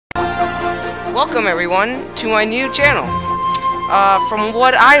Welcome everyone to my new channel. From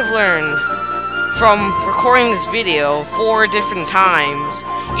what I've learned from recording this video 4 different times,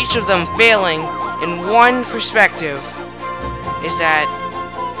 each of them failing in one perspective, is that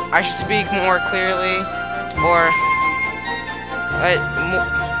I should speak more clearly, or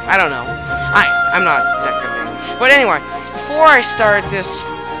I don't know. I'm not that good at English. But anyway, before I start this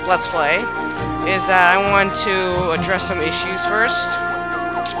Let's Play, is that I want to address some issues first.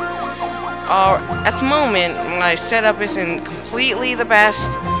 At the moment, my setup isn't completely the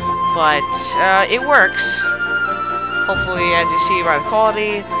best, but it works. Hopefully, as you see by the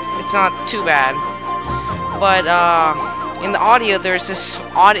quality, it's not too bad. But in the audio, there's this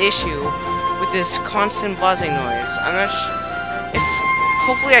odd issue with this constant buzzing noise. I'm not if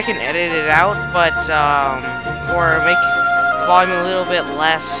hopefully I can edit it out, but or make volume a little bit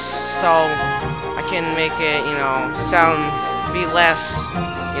less so I can make it, you know, be less,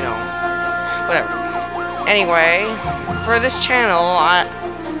 you know, whatever. Anyway, for this channel,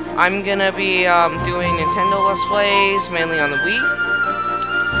 I'm gonna be doing Nintendo Let's Plays, mainly on the Wii.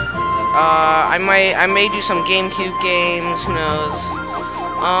 I may do some GameCube games, who knows.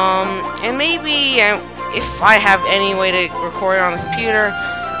 And maybe if I have any way to record it on the computer,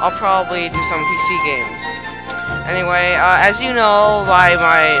 I'll probably do some PC games. Anyway, as you know by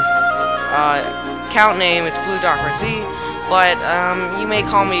my account name, it's Blue Dark Z. But, you may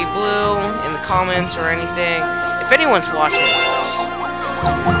call me Blue in the comments or anything. If anyone's watching this.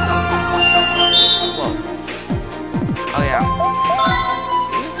 Whoa. Oh, yeah.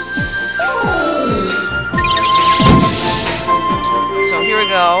 Oops. So, here we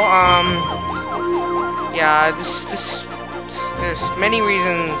go. Yeah, there's many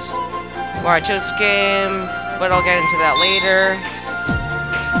reasons why I chose this game, but I'll get into that later.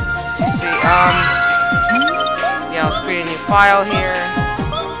 Let's see, yeah, let's create a new file here.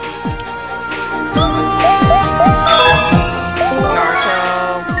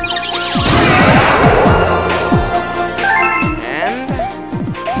 Naruto. And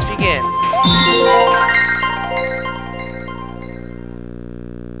let's begin.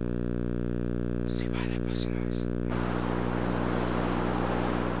 See why that buzzing noise.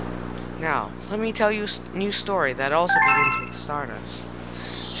 Now, let me tell you a new story that also begins with Stardust.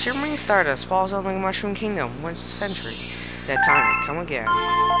 Shimmering Stardust falls on the Mushroom Kingdom once a century. That time will come again.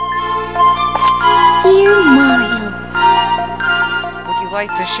 Dear Mario, would you like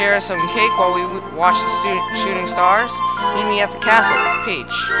to share some cake while we watch the shooting stars? Meet me at the castle,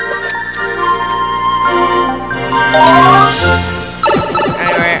 Peach.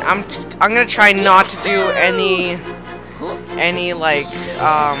 Anyway, I'm gonna try not to do any like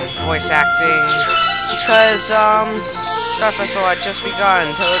voice acting because Star Festival had just begun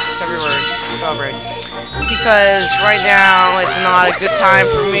until it's everywhere to celebrate. Because right now it's not a good time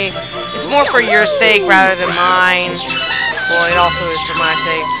for me. It's more for your sake rather than mine. Well, it also is for my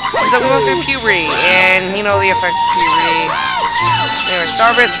sake. Because I'm going through puberty, and you know the effects of puberty. Anyway,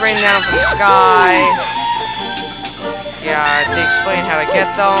 star bits rain down from the sky. Yeah, they explain how to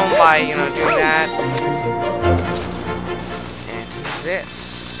get them by, you know, doing that. And who's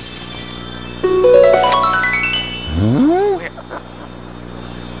this?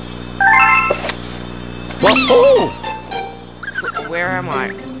 Where am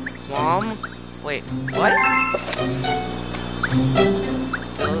I? Mom? Wait, what?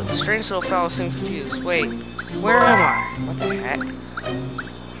 The strange little fellow seemed confused. Wait, where am I? What the heck?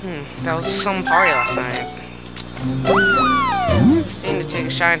 That was some party last night. You seem to take a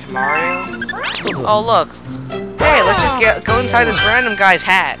shine to Mario. Oh, look. Hey, let's just go inside this random guy's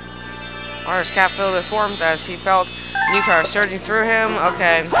hat. Mario's cap filled with warmth as he felt new power surging through him.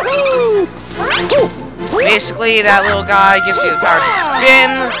 Okay. Basically, that little guy gives you the power to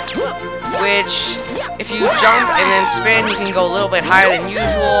spin, which, if you jump and then spin, you can go a little bit higher than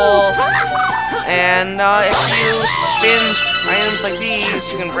usual. And if you spin items like these,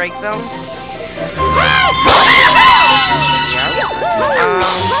 you can break them. Yeah.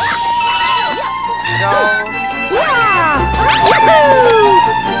 Let's go.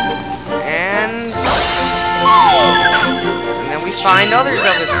 And then we find others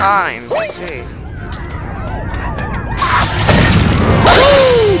of this kind. Let's see.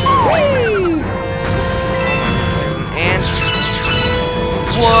 And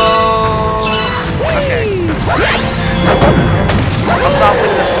whoa. Okay. I'll stop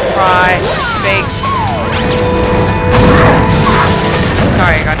with the surprise fakes.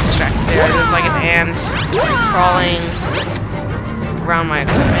 Sorry, I got distracted there. There's like an ant crawling around my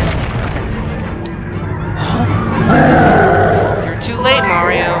equipment. Okay. You're too late,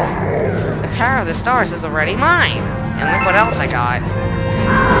 Mario. The power of the stars is already mine. And look what else I got.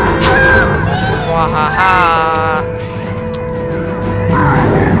 Haha.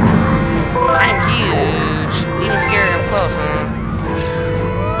 I'm huge. Even scary up close, huh?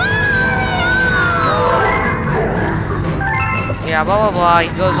 Yeah, blah blah blah. He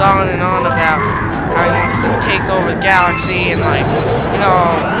goes on and on about how he wants to take over the galaxy and, like, you know,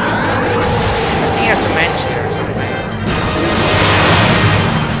 I think he has dementia or something.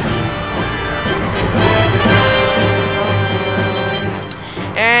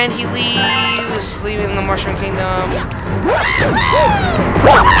 And he leaves, leaving the Mushroom Kingdom.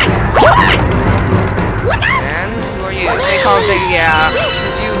 And who are you? Say calm, say yeah. This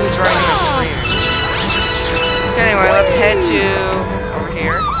is you who's running the screen. Okay, anyway, let's head to over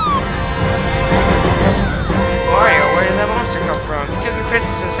here. Mario, where did that monster come from? He took your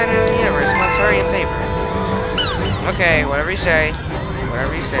princess and sent it into the universe. You must hurry and save her. Okay, whatever you say.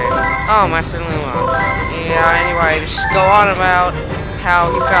 Whatever you say. Oh, Master Luma. Yeah, anyway, just go on about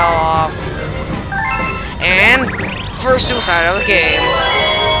how he fell off. And first suicide of the game.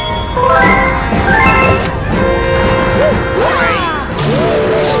 Anyway,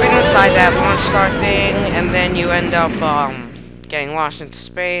 you spin inside that launch star thing, and then you end up getting launched into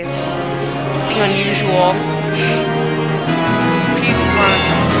space. Nothing unusual. Pewee Plant.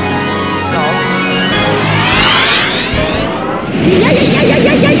 So.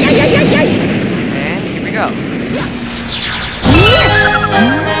 And here we go.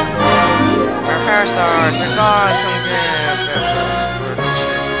 Our power stars are gone.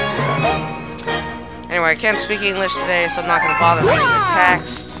 Anyway, I can't speak English today, so I'm not going to bother reading the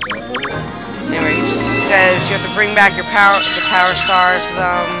text. Anyway, he says you have to bring back your power stars to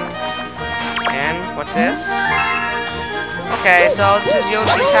them. And what's this? Okay, so this is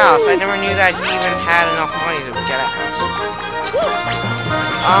Yoshi's house. I never knew that he even had enough money to get a house.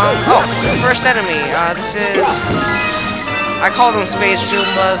 Oh, the first enemy. This is, I call them Space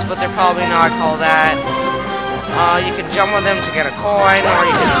Goombas, but they're probably not called that. You can jump on them to get a coin, or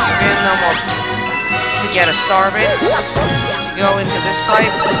you can spin them to get a star bit. To go into this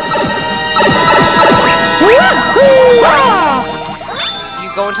pipe. You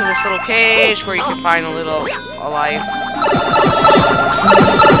go into this little cage where you can find a life.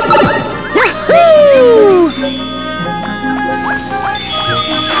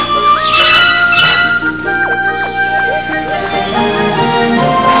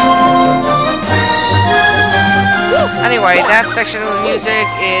 Anyway, that section of the music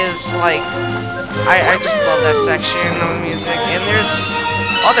is like, I just love that section of the music, and there's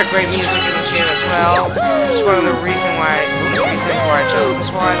other great music in this game as well. It's one of the reasons why I chose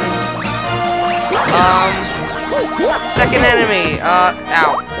this one. Second enemy, ow.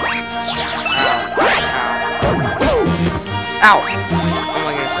 Ow. Oh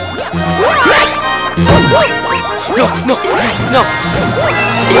my goodness. No.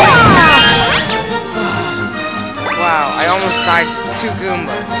 Wow, I almost died to 2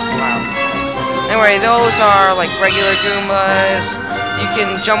 Goombas. Wow. Anyway, those are like regular Goombas. You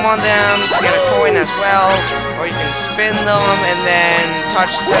can jump on them to get a coin as well, or you can spin them and then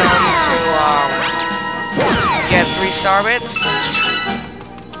touch them to get 3 star bits.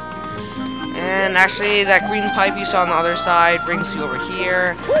 And actually, that green pipe you saw on the other side brings you over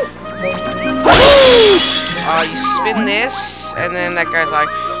here. You spin this, and then that guy's like,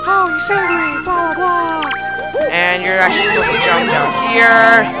 "Oh, you saved me!" Blah blah blah. And you're actually supposed to jump down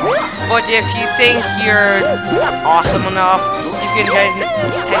here. But if you think you're awesome enough, you can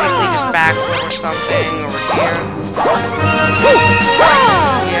technically just backflip or something over here.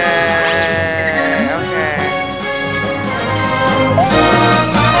 Yeah, okay.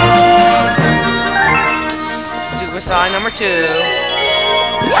 Suicide number 2.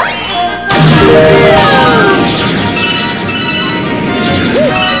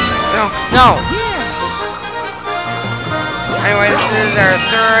 No! Anyway, this is our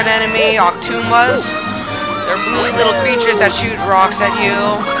 3rd enemy, Octumas. They're blue little creatures that shoot rocks at you.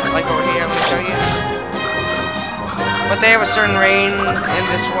 Like over here, let me show you. But they have a certain range, and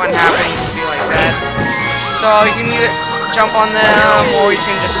this one happens to be like that. So you can either jump on them, or you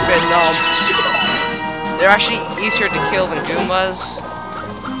can just spin them. They're actually easier to kill than Goombas.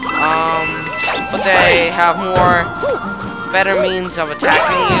 But they have better means of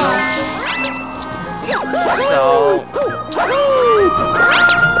attacking you. So,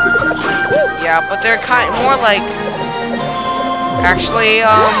 yeah, but they're more like, actually,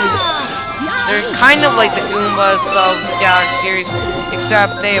 they're kind of like the Goombas of the Galaxy series,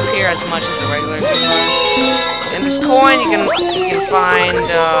 except they appear as much as the regular Goombas. In this coin, you can find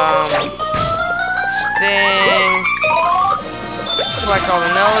this thing. Collect all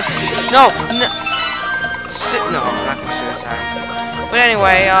the notes. No, I'm not gonna suicide. But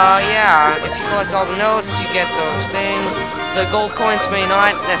anyway, yeah, if you collect all the notes, you get those things. The gold coins may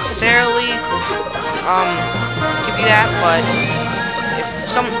not necessarily, give you that, but if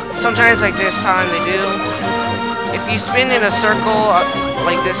sometimes like this time they do. If you spin in a circle,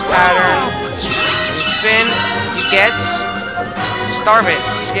 like this pattern, you spin, you get star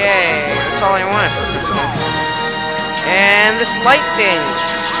bits. Yay, that's all I wanted for Christmas. And this light thing,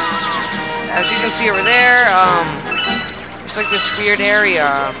 as you can see over there, it's like this weird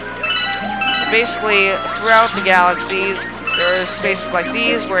area. Basically, throughout the galaxies, there are spaces like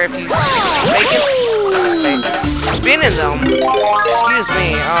these where if you spin in them, excuse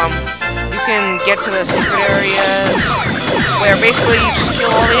me, you can get to the secret areas where basically you just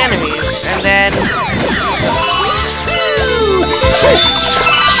kill all the enemies, and then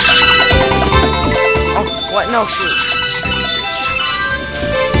oh, what? No, shoot.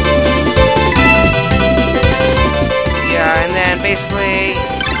 Yeah, and then basically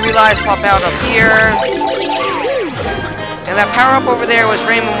 3 lives pop out up here. And that power-up over there was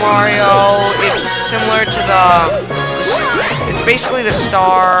Rainbow Mario. It's similar to it's basically the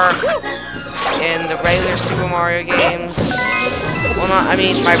star in the regular Super Mario games. Well, not, I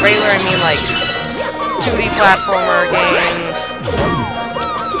mean, by regular, I mean like 2D platformer games.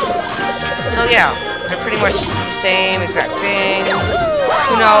 So yeah, they're pretty much the same exact thing.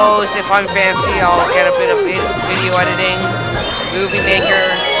 Who knows, if I'm fancy, I'll get a bit of video editing, movie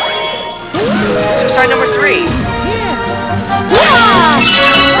maker. Suicide number 3.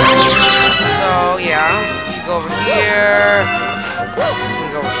 So yeah, you go over here. You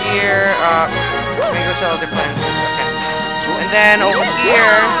can go over here. Let me go tell other plan. Okay. And then over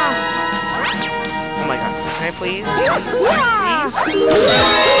here. Oh my god. Can I please? Please?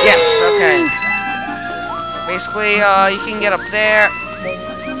 Yes, okay. Basically, you can get up there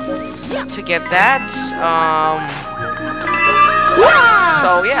to get that.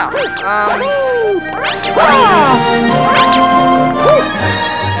 So yeah.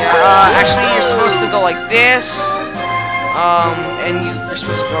 Actually, you're supposed to go like this. And you're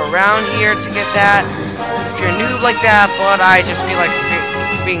supposed to go around here to get that. If you're a noob like that, but I just feel like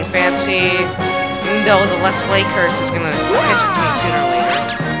being fancy, even though the Let's Play curse is gonna catch up to me sooner or later.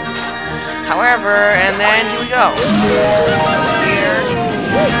 However, and then here we go. Here.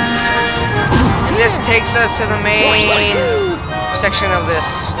 And this takes us to the main section of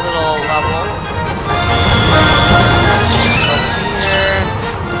this little level. Here.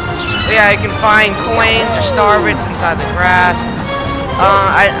 But yeah, you can find coins or star bits inside the grass.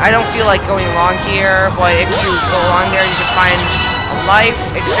 I don't feel like going along here, but if you go along there, you can find a life,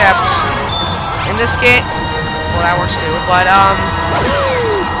 except in this game, well, that works too, but,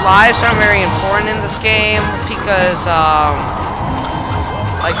 lives aren't very important in this game, because,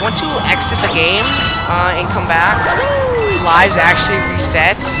 like, once you exit the game, and come back, lives actually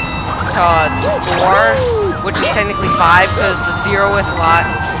reset to 4, which is technically 5, because the 0th life,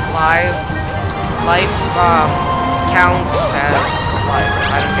 counts as life.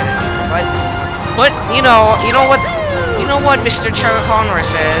 I don't get it either, but you know what Mr. Chugga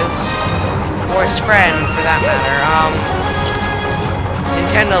says, or his friend for that matter,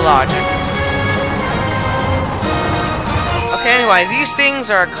 Nintendo logic. Okay, anyway, these things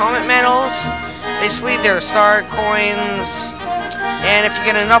are comet medals. Basically, they're star coins, and if you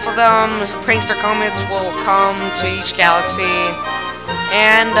get enough of them, prankster comets will come to each galaxy.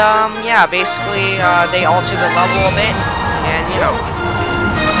 And, yeah, basically, they alter the level a bit, and, you know.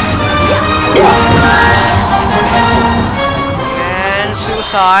 And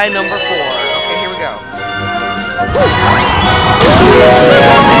suicide number 4. Okay, here we go.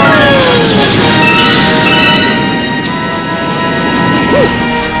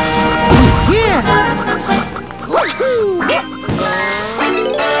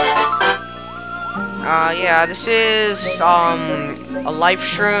 Yeah, this is, a life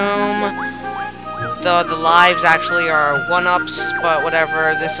shroom. The lives actually are 1-ups, but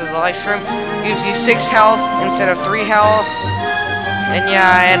whatever. This is a life shroom. Gives you 6 health instead of 3 health. And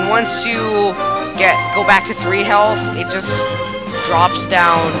yeah, and once you go back to 3 health, it just drops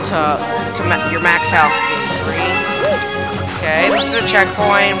down to your max health being 3. Okay, this is a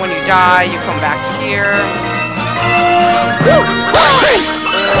checkpoint. When you die, you come back to here. Boom.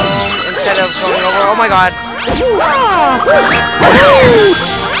 Instead of going over. Oh my god.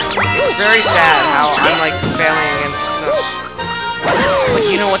 It's very sad how I'm like failing against such. But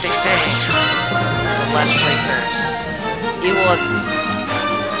you know what they say. The Let's Play curse. It will.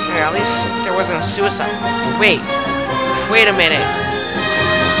 Yeah, at least there wasn't a suicide. Wait a minute.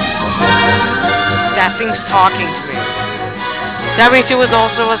 That thing's talking to me. That means it was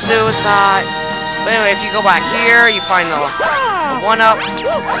also a suicide. But anyway, if you go back here, you find the 1-up,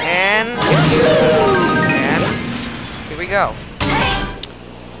 and here we go.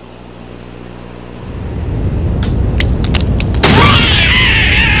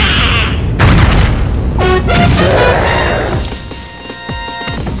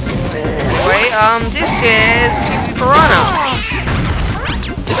 Anyway, this is Pewee Piranha.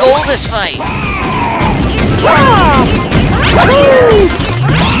 The goal of this fight.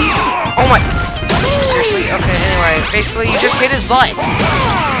 Oh my. Seriously? Okay, anyway. Basically, you just hit his butt.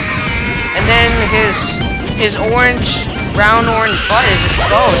 And then his orange, round orange butt is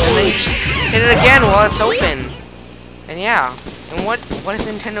exposed. And then you just hit it again while it's open. And yeah. And what is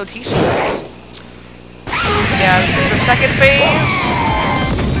Nintendo teaching us? Yeah, this is the second phase.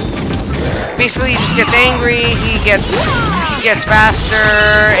 Basically, he just gets angry. He gets faster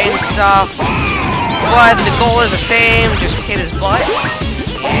and stuff. But the goal is the same. Just hit his butt.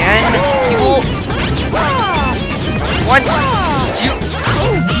 And he will... What? You...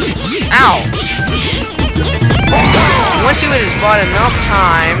 Ow. Once you hit his butt enough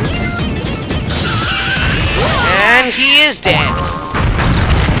times... And he is dead.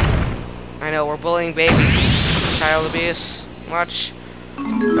 I know, we're bullying babies. Child abuse. Much.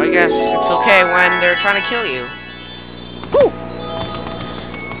 But I guess it's okay when they're trying to kill you. Woo!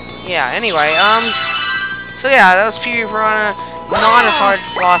 Yeah, anyway, so yeah, that was Pewee Piranha. Not a hard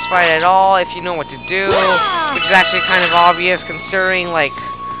boss fight at all if you know what to do, which is actually kind of obvious considering, like,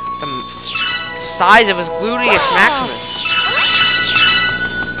 the size of his gluteus maximus.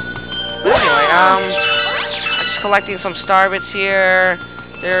 But anyway, I'm just collecting some star bits here.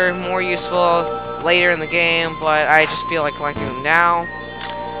 They're more useful later in the game, but I just feel like collecting them now.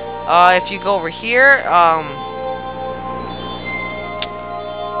 If you go over here,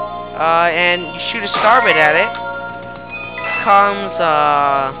 and you shoot a star bit at it, comes,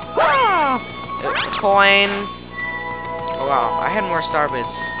 a coin. Oh wow, I had more star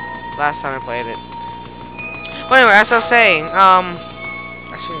bits last time I played it. But anyway, as I was saying,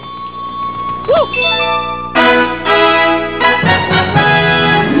 actually...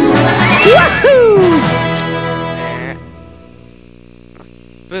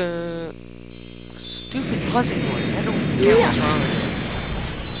 Stupid buzzing noise. I don't get what's wrong with it.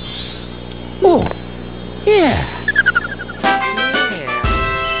 Oh, yeah.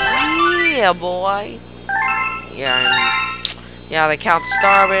 Yeah, boy. Yeah, and yeah, they count the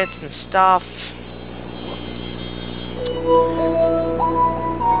star bits and stuff.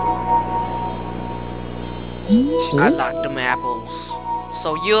 I like them apples.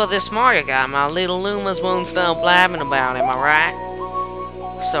 So you're this Mario guy, my little Lumas won't stop blabbing about, am I right?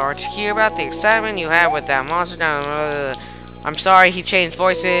 Sorry to hear about the excitement you had with that monster down. I'm sorry he changed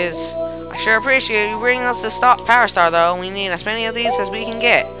voices. I sure appreciate you bringing us this Power Star, though. We need as many of these as we can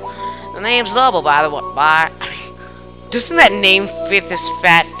get. The name's Double, by the way. Doesn't that name fit this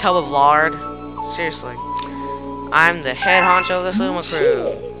fat tub of lard? Seriously. I'm the head honcho of this Luma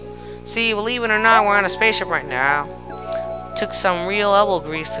crew. See, believe it or not, we're on a spaceship right now. Took some real elbow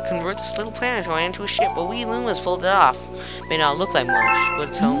grease to convert this little planetoid into a ship, but we Lumas pulled it off. May not look like much, but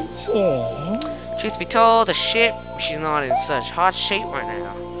it's home. Truth be told, the ship, she's not in such hot shape right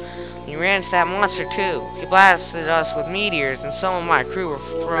now. We ran into that monster too. He blasted us with meteors, and some of my crew were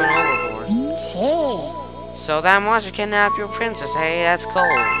thrown overboard. So that monster kidnapped your princess. Hey, that's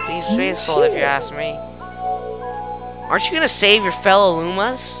cold. Deep space cold, if you ask me. Aren't you gonna save your fellow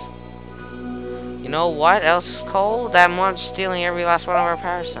Lumas? You know what else is cold? That monster stealing every last one of our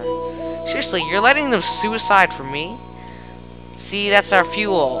power stars. Seriously, you're letting them suicide for me? See, that's our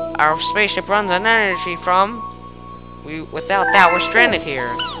fuel. Our spaceship runs on energy from... Without that, we're stranded here.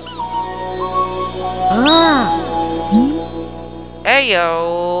 Hey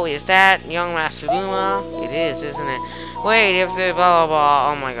yo, is that young Master Luma? It is, isn't it? Wait, if the blah blah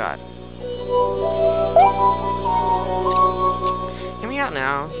blah, oh my god. Hear me out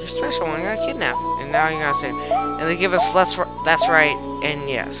now. You're special one, I got kidnapped. And now you're gonna say, and they give us that's right, and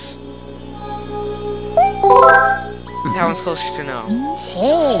yes. That one's closer to no.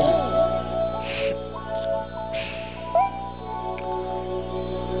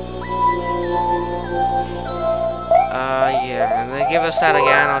 Yeah, and they give us that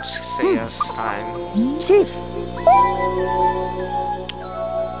again, I'll just say yes this time.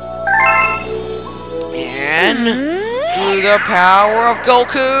 And through the power of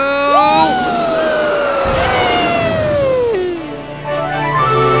Goku!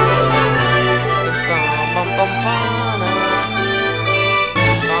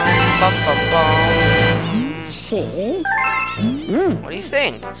 What do you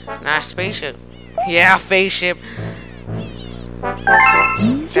think? Nice spaceship. Yeah, spaceship.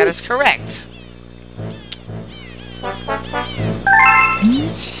 That is correct.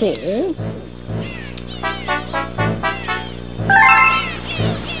 So.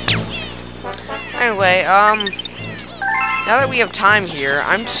 Anyway, now that we have time here,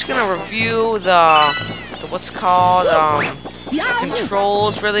 I'm just gonna review the what's called,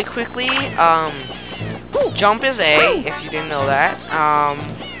 controls really quickly. Jump is A, if you didn't know that.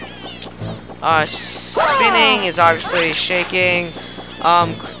 Spinning is obviously shaking.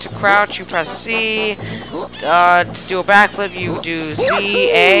 To crouch, you press C. To do a backflip, you do Z,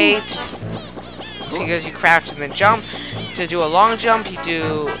 A, because you crouch and then jump. To do a long jump,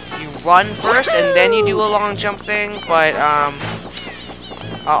 you run first and then you do a long jump thing. But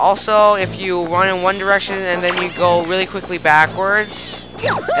also, if you run in one direction and then you go really quickly backwards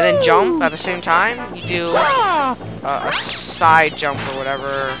and then jump at the same time, you do a side jump or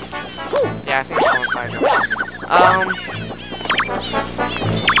whatever. Yeah, I think it's called a side jump.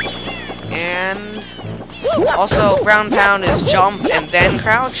 And also, ground pound is jump and then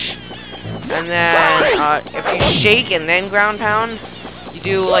crouch. And then if you shake and then ground pound, you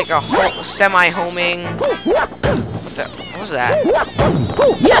do like a semi-homing. What was that?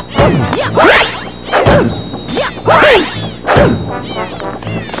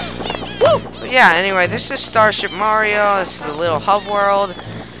 But yeah, anyway, this is Starship Mario. This is the little hub world.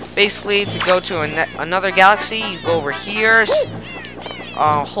 Basically, to go to another galaxy, you go over here,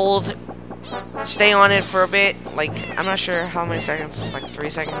 stay on it for a bit. Like, I'm not sure how many seconds. It's like 3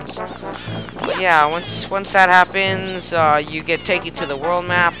 seconds. But yeah, once that happens, you get taken to the world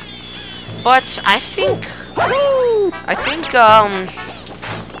map. But I think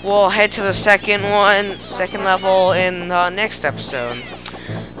we'll head to the second level in the next episode.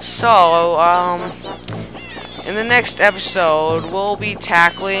 So, in the next episode, we'll be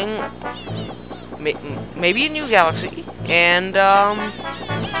tackling maybe a new galaxy, and I'll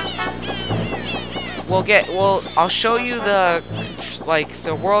show you the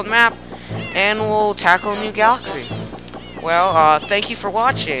world map, and we'll tackle a new galaxy. Well, thank you for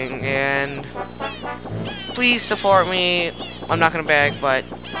watching, and please support me. I'm not gonna beg, but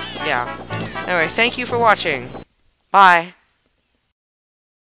yeah. Anyway, thank you for watching. Bye.